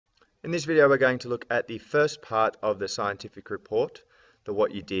In this video, we're going to look at the first part of the scientific report, the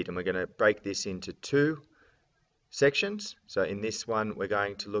what you did, and we're going to break this into two sections. So in this one, we're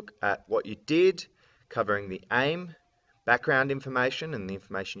going to look at what you did, covering the aim, background information, and the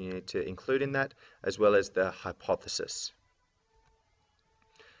information you need to include in that, as well as the hypothesis.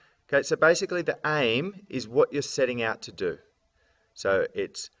 Okay, so basically the aim is what you're setting out to do. So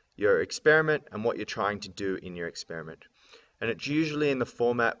it's your experiment and what you're trying to do in your experiment. And it's usually in the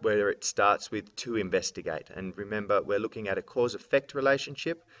format where it starts with to investigate. And remember, we're looking at a cause-effect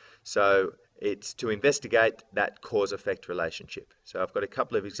relationship. So it's to investigate that cause-effect relationship. So I've got a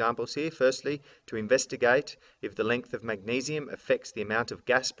couple of examples here. Firstly, to investigate if the length of magnesium affects the amount of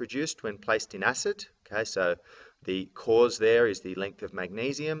gas produced when placed in acid. Okay, so the cause there is the length of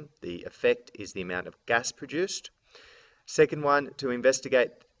magnesium. The effect is the amount of gas produced. Second one, to investigate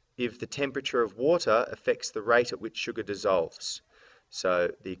if the temperature of water affects the rate at which sugar dissolves. So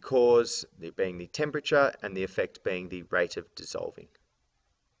the cause being the temperature and the effect being the rate of dissolving.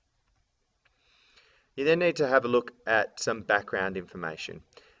 You then need to have a look at some background information,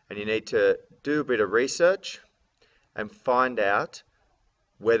 and you need to do a bit of research and find out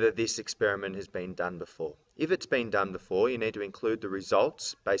whether this experiment has been done before. If it's been done before, you need to include the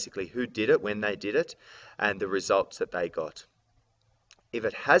results, basically who did it, when they did it, and the results that they got. If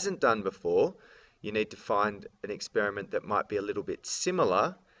it hasn't done before, you need to find an experiment that might be a little bit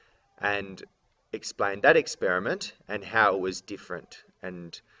similar and explain that experiment and how it was different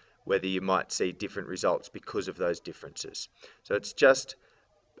and whether you might see different results because of those differences. So it's just,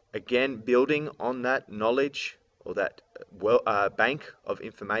 again, building on that knowledge or that bank of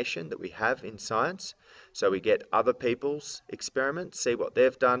information that we have in science. So we get other people's experiments, see what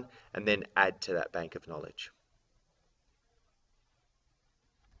they've done, and then add to that bank of knowledge.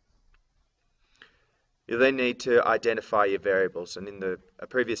 You then need to identify your variables, and in a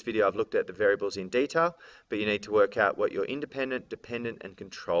previous video I've looked at the variables in detail, but you need to work out what your independent, dependent and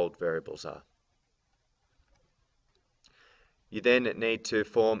controlled variables are. You then need to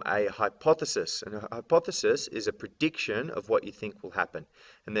form a hypothesis, and a hypothesis is a prediction of what you think will happen,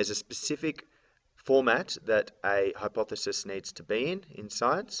 and there's a specific format that a hypothesis needs to be in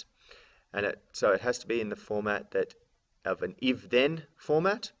science, and so it has to be in the format of an if-then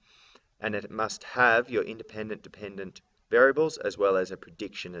format. And it must have your independent, dependent variables as well as a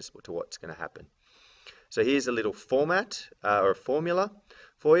prediction as to what's going to happen. So here's a little format or a formula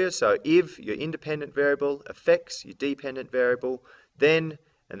for you. So if your independent variable affects your dependent variable, and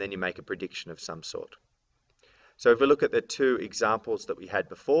then you make a prediction of some sort. So if we look at the two examples that we had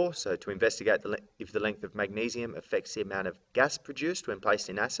before, so to investigate if the length of magnesium affects the amount of gas produced when placed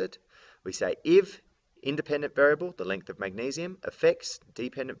in acid, we say if independent variable, the length of magnesium, affects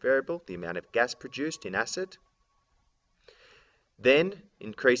dependent variable, the amount of gas produced in acid. Then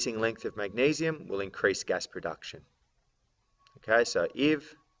increasing length of magnesium will increase gas production. Okay, so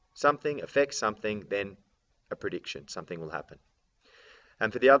if something affects something, then a prediction, something will happen.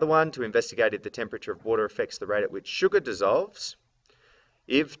 And for the other one, to investigate if the temperature of water affects the rate at which sugar dissolves,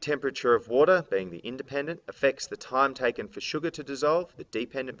 if temperature of water, being the independent, affects the time taken for sugar to dissolve, the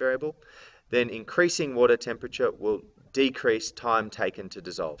dependent variable, then increasing water temperature will decrease time taken to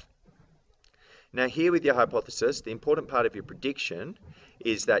dissolve. Now here with your hypothesis, the important part of your prediction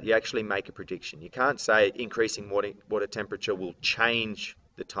is that you actually make a prediction. You can't say increasing water temperature will change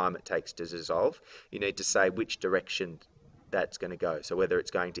the time it takes to dissolve. You need to say which direction that's going to go, so whether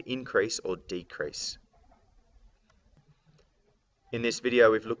it's going to increase or decrease. In this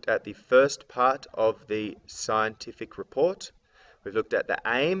video, we've looked at the first part of the scientific report. We've looked at the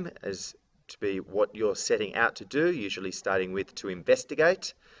aim as to be what you're setting out to do, usually starting with to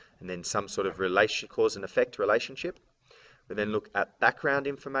investigate, and then some sort of cause and effect relationship. We then look at background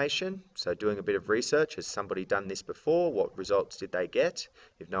information, so doing a bit of research. Has somebody done this before? What results did they get?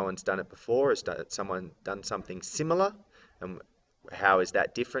 If no one's done it before, has someone done something similar? And how is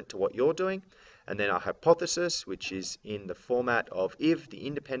that different to what you're doing? And then our hypothesis, which is in the format of if the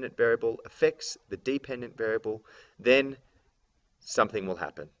independent variable affects the dependent variable, then something will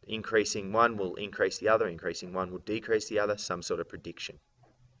happen. Increasing one will increase the other, increasing one will decrease the other, some sort of prediction.